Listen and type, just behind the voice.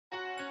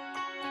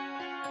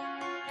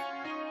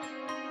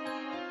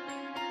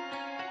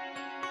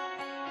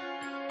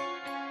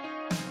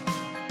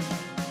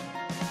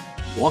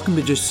Welcome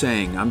to Just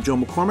Saying. I'm Joe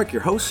McCormick,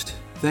 your host.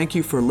 Thank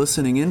you for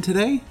listening in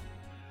today.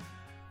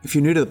 If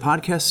you're new to the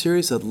podcast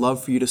series, I'd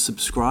love for you to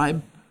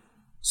subscribe.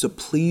 So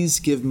please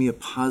give me a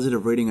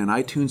positive rating on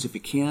iTunes if you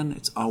can.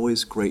 It's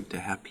always great to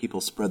have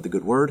people spread the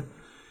good word.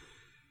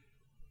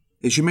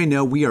 As you may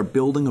know, we are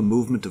building a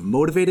movement of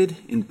motivated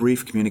and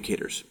brief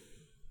communicators.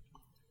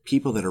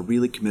 People that are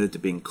really committed to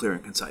being clear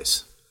and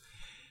concise.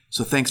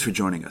 So thanks for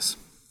joining us.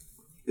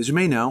 As you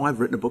may know, I've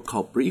written a book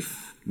called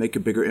Brief, Make a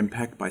Bigger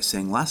Impact by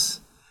Saying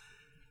Less.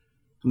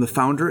 I'm the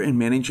founder and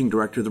managing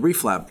director of the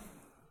Brief Lab,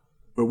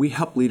 where we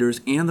help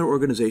leaders and their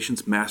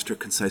organizations master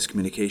concise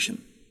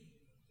communication.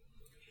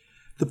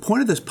 The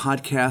point of this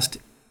podcast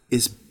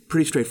is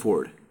pretty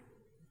straightforward.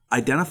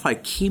 Identify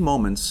key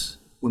moments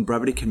when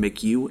brevity can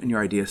make you and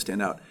your ideas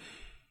stand out.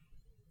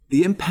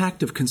 The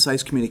impact of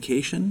concise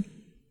communication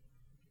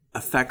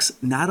affects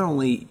not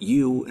only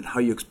you and how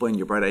you explain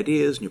your bright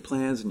ideas and your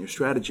plans and your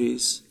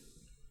strategies,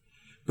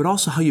 but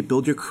also how you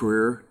build your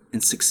career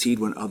and succeed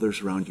when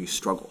others around you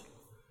struggle.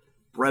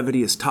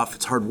 Brevity is tough,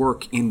 it's hard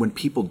work, and when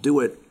people do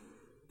it,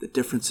 the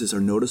differences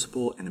are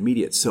noticeable and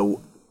immediate.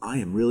 So I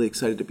am really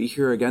excited to be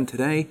here again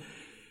today.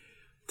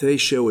 Today's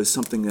show is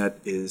something that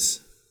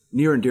is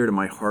near and dear to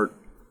my heart.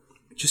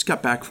 I just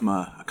got back from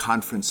a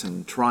conference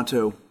in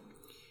Toronto,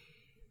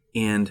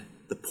 and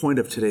the point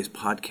of today's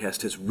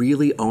podcast is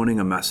really owning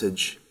a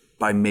message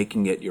by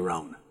making it your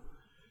own.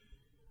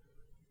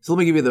 So let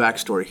me give you the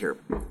backstory here.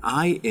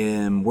 I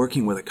am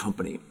working with a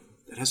company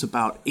that has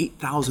about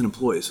 8,000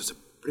 employees. It's a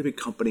pretty big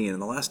company, and in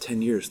the last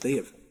 10 years, they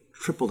have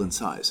tripled in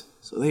size.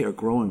 So they are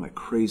growing like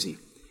crazy.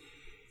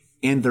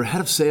 And their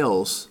head of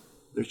sales,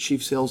 their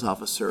chief sales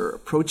officer,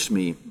 approached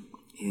me,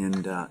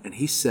 and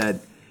he said,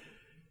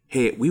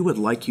 hey, we would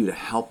like you to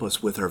help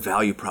us with our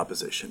value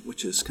proposition,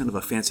 which is kind of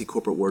a fancy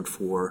corporate word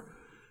for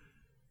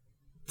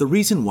the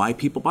reason why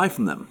people buy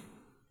from them.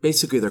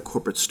 Basically, their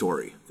corporate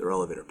story, their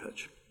elevator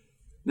pitch.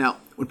 Now,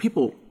 when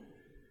people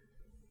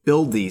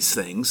build these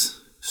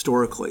things,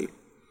 historically,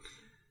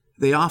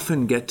 they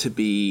often get to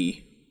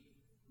be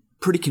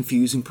pretty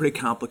confusing, pretty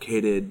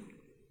complicated.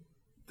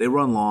 They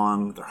run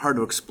long. They're hard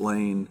to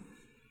explain.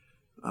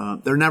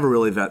 They're never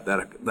really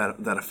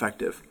that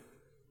effective.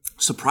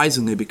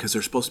 Surprisingly, because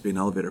they're supposed to be an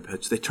elevator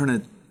pitch, they turn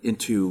it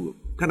into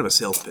kind of a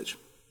sales pitch.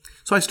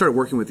 So I started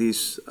working with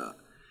these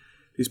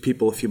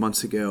people a few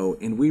months ago,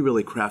 and we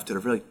really crafted a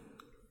very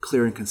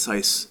clear and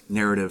concise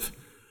narrative,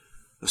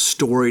 a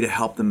story to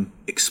help them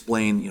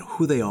explain,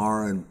 who they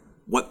are and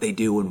what they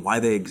do and why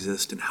they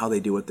exist and how they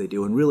do what they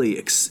do, and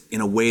really in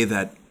a way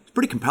that's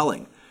pretty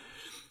compelling.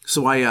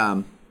 So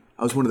I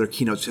was one of their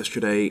keynotes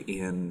yesterday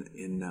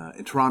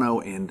in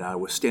Toronto, and I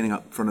was standing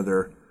up in front of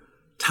their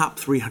top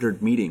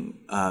 300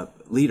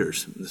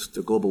 leaders,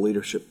 the global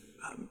leadership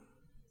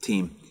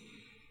team.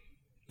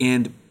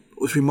 And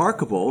what was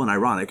remarkable and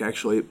ironic,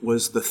 actually,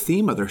 was the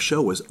theme of their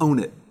show was Own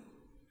It.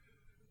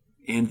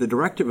 And the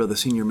directive of the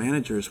senior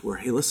managers were,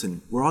 hey,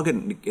 listen, we're all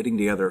getting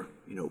together,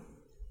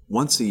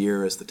 once a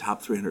year as the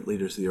top 300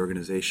 leaders of the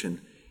organization,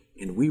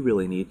 and we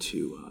really need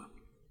to,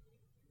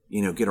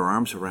 get our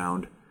arms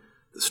around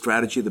the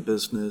strategy of the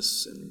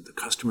business and the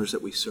customers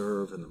that we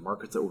serve and the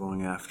markets that we're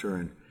going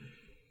after.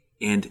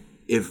 And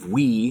if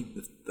we,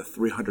 the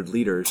 300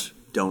 leaders,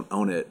 don't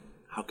own it,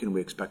 how can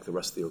we expect the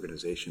rest of the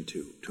organization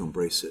to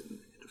embrace it and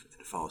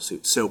to follow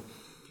suit? So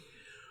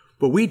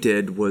what we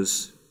did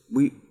was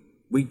we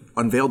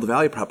unveiled the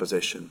value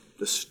proposition,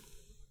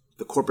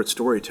 the corporate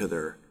story to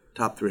their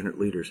top 300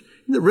 leaders.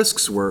 And the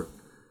risks were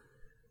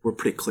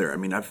pretty clear. I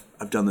mean,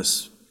 I've done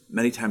this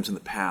many times in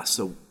the past.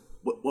 So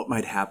what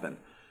might happen?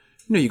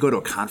 You go to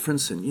a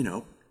conference and,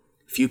 a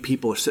few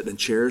people are sitting in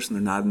chairs and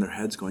they're nodding their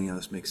heads going, yeah,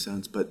 this makes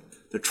sense. But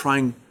they're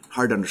trying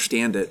hard to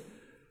understand it.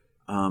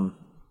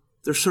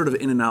 They're sort of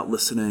in and out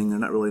listening. They're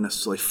not really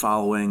necessarily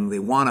following. They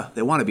want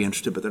to be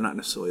interested, but they're not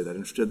necessarily that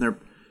interested. And they're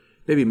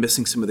maybe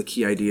missing some of the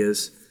key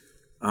ideas.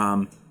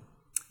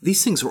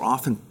 These things are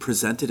often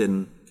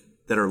presented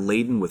that are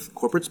laden with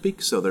corporate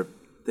speak, so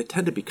they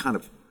tend to be kind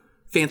of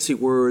fancy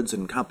words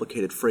and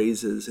complicated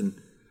phrases, and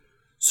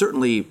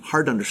certainly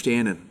hard to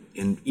understand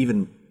and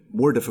even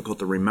more difficult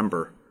to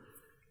remember.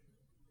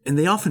 And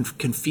they often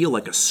can feel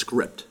like a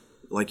script,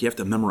 like you have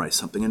to memorize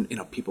something.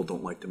 And people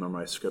don't like to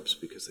memorize scripts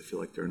because they feel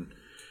like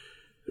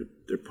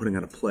they're putting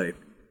on a play.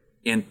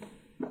 And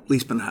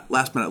last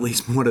but not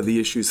least, one of the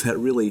issues that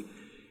really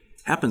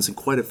happens in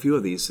quite a few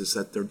of these is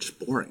that they're just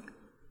boring.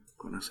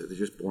 Quite honestly, they're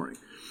just boring.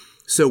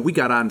 So we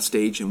got on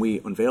stage and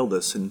we unveiled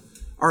this, and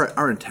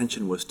our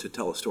intention was to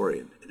tell a story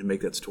and to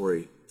make that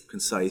story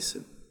concise,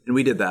 and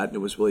we did that, and it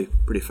was really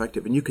pretty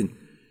effective. And you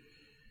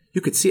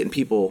could see it in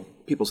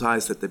people's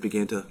eyes that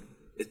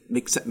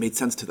it made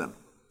sense to them.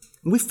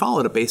 And we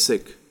followed a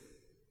basic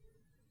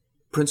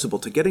principle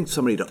to getting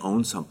somebody to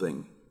own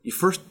something. The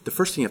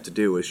first thing you have to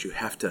do is you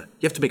have to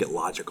make it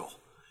logical.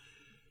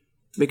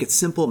 Make it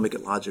simple, make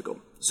it logical.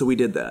 So we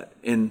did that,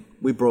 and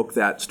we broke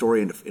that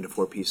story into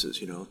 4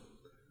 pieces.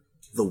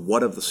 The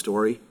what of the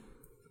story,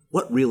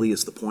 what really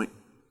is the point?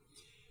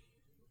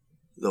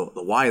 The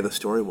why of the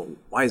story, well,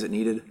 why is it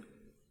needed?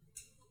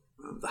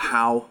 The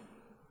how,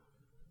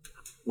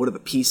 what are the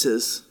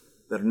pieces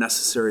that are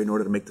necessary in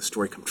order to make the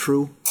story come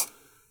true.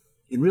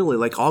 And really,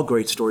 like all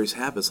great stories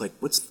have, it's like,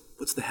 what's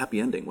the happy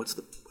ending? What's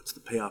the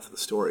payoff of the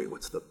story?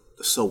 What's the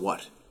so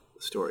what of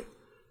the story?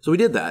 So we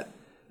did that,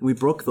 and we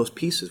broke those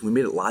pieces. We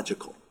made it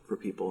logical for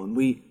people, and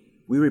we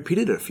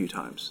repeated it a few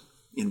times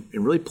in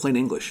really plain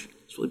English.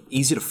 It's really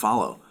easy to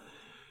follow.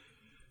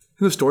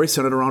 And the story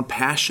centered around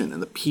passion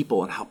and the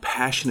people and how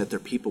passionate their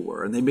people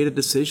were. And they made a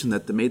decision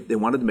that they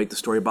wanted to make the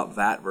story about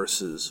that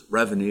versus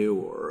revenue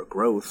or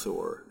growth,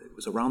 or it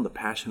was around the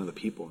passion of the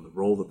people and the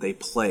role that they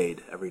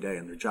played every day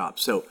in their job.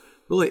 So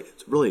really,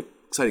 it's a really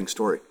exciting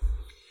story.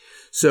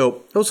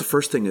 So that was the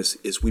first thing is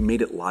we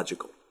made it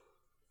logical.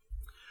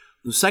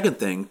 The second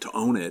thing to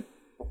own it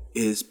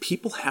is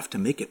people have to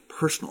make it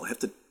personal. They have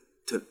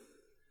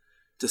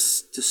to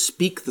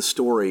speak the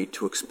story,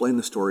 to explain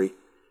the story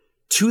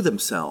to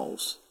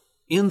themselves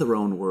in their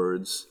own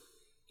words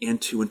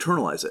and to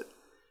internalize it.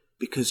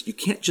 Because you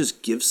can't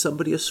just give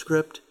somebody a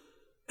script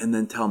and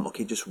then tell them,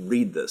 okay, just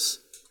read this,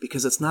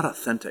 because it's not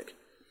authentic.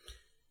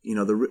 You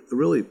know,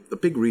 the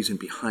big reason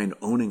behind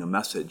owning a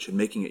message and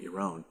making it your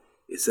own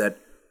is that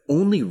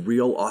only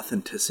real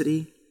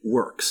authenticity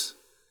works.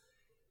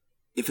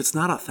 If it's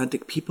not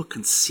authentic, people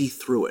can see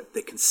through it.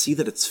 They can see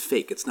that it's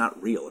fake. It's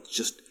not real.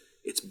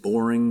 It's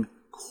boring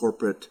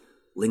corporate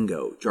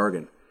lingo,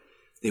 jargon.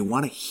 They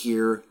want to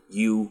hear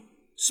you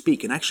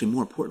speak. And actually,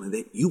 more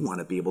importantly, you want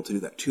to be able to do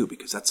that too,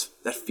 because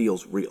that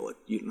feels real.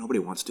 Nobody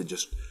wants to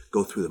just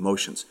go through the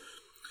motions.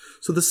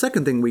 So the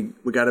second thing we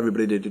got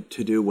everybody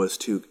to do was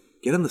to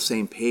get on the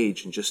same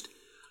page and just,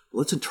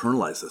 let's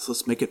internalize this.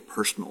 Let's make it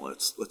personal.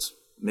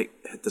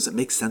 Does it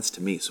make sense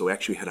to me? So we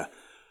actually had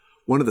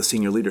one of the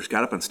senior leaders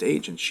got up on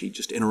stage, and she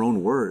just, in her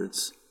own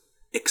words,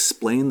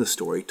 explained the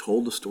story,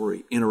 told the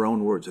story in her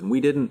own words. And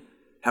we didn't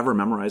have her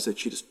memorize it.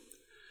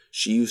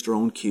 She used her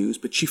own cues,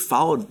 but she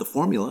followed the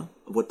formula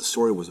of what the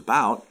story was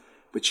about,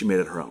 but she made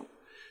it her own.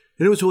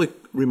 And it was really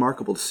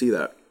remarkable to see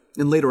that.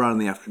 And later on in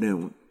the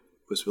afternoon,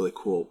 it was really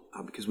cool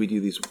because we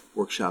do these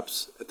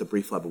workshops at the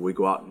Brief Lab where we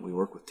go out and we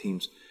work with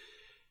teams.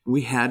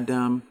 We had,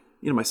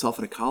 myself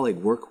and a colleague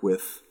work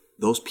with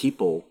those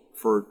people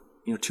for,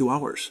 2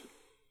 hours,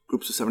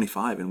 groups of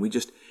 75, and we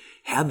just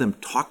had them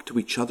talk to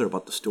each other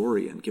about the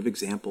story and give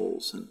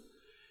examples and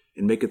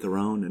make it their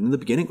own. And in the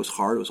beginning, it was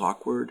hard. It was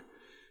awkward.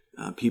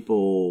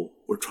 People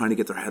were trying to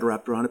get their head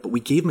wrapped around it, but we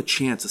gave them a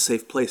chance, a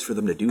safe place for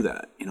them to do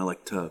that.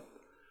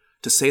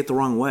 To say it the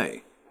wrong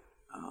way,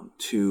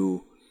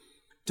 to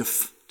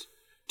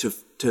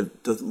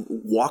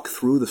walk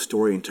through the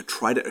story and to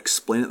try to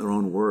explain it in their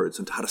own words,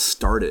 and how to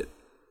start it,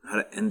 how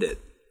to end it,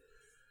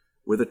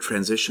 where the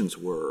transitions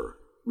were,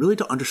 really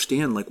to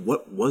understand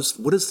what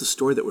is the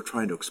story that we're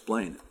trying to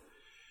explain.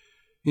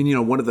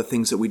 And one of the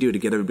things that we do to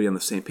get everybody on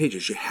the same page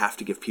is you have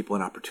to give people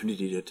an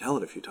opportunity to tell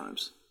it a few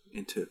times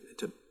and to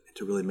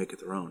really make it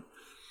their own.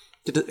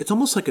 It's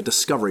almost like a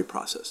discovery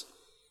process.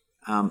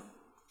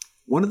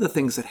 One of the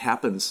things that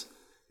happens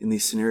in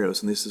these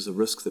scenarios, and this is a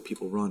risk that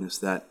people run, is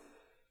that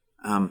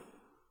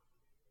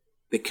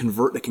they can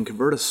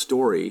convert a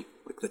story,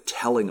 like the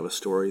telling of a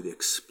story, the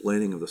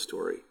explaining of the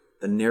story,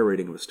 the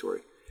narrating of a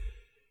story,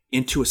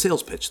 into a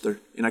sales pitch.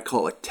 And I call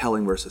it like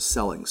telling versus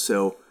selling.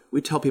 So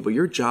we tell people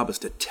your job is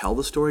to tell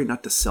the story,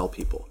 not to sell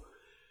people.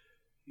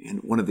 And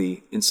one of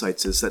the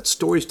insights is that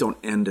stories don't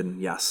end in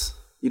yes.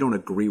 You don't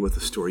agree with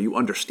the story. You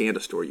understand a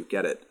story. You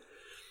get it.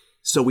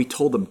 So we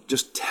told them,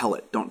 just tell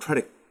it. Don't try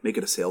to make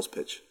it a sales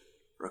pitch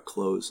or a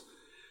close.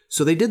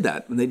 So they did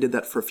that, and they did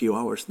that for a few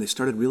hours, and they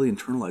started really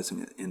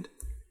internalizing it.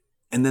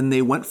 And then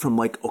they went from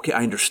okay,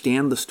 I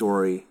understand the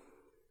story.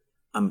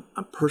 I'm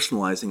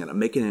personalizing it. I'm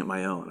making it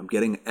my own. I'm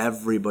getting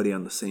everybody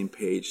on the same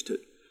page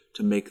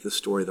to make the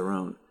story their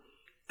own.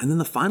 And then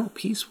the final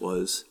piece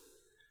was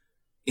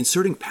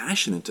inserting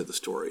passion into the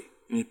story.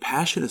 I mean,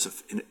 passion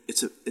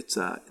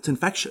it's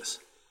infectious.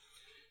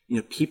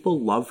 People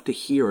love to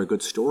hear a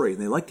good story,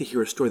 and they like to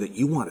hear a story that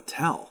you want to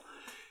tell.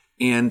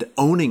 And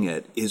owning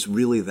it is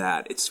really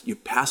that. You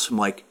pass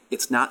from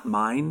it's not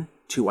mine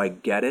to I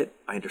get it,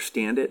 I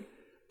understand it,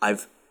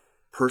 I've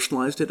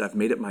personalized it, I've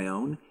made it my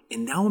own,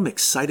 and now I'm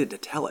excited to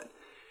tell it.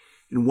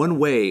 And one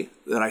way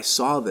that I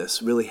saw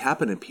this really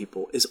happen in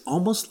people is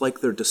almost like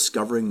they're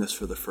discovering this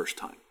for the first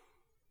time.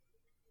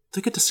 It's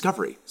like a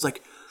discovery. It's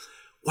like,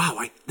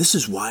 wow, this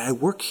is why I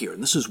work here,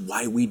 and this is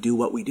why we do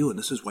what we do, and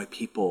this is why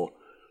people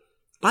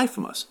buy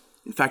from us.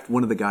 In fact,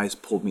 one of the guys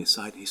pulled me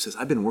aside, and he says,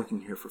 I've been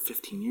working here for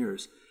 15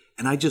 years,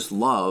 and I just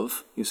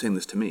love, he was saying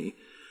this to me,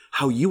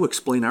 how you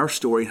explain our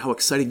story and how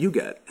excited you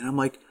get. And I'm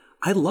like,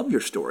 I love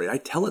your story. I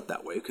tell it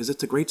that way because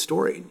it's a great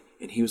story.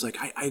 And he was like,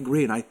 I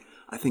agree, and I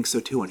think so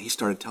too. And he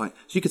started telling.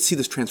 So you could see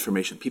this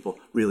transformation, people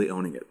really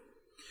owning it.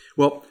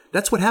 Well,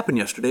 that's what happened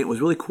yesterday. It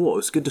was really cool.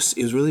 It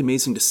was really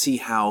amazing to see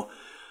how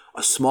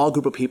a small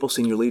group of people,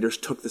 senior leaders,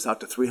 took this out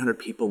to 300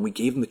 people, and we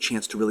gave them the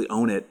chance to really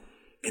own it.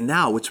 And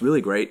now what's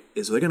really great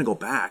is they're going to go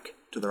back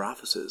to their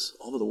offices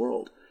all over the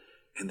world,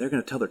 and they're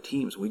going to tell their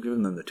teams. We've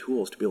given them the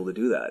tools to be able to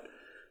do that.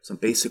 Some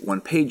basic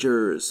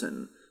one-pagers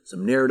and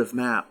some narrative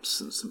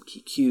maps and some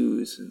key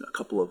cues and a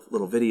couple of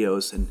little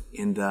videos.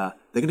 And they're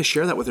going to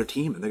share that with their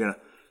team, and they're going to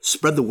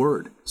spread the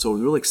word. So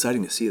it's really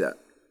exciting to see that.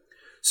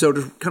 So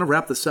to kind of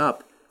wrap this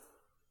up,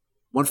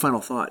 one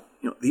final thought.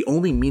 The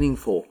only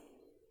meaningful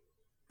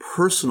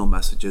personal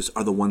messages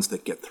are the ones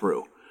that get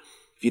through.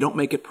 If you don't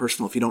make it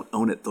personal, if you don't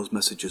own it, those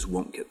messages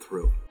won't get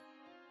through.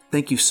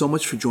 Thank you so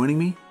much for joining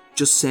me.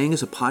 Just Saying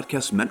is a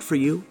podcast meant for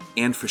you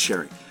and for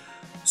sharing.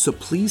 So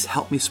please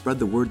help me spread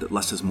the word that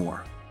less is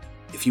more.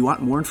 If you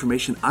want more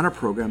information on our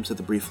programs at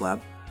the Brief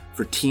Lab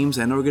for teams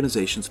and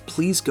organizations,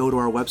 please go to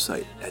our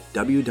website at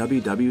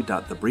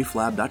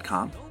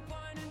www.thebrieflab.com.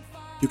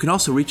 You can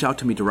also reach out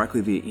to me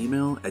directly via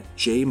email at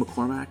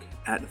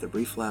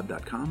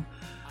jmccormack@thebrieflab.com.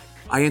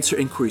 I answer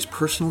inquiries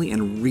personally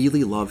and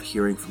really love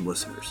hearing from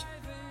listeners.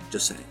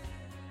 Just saying.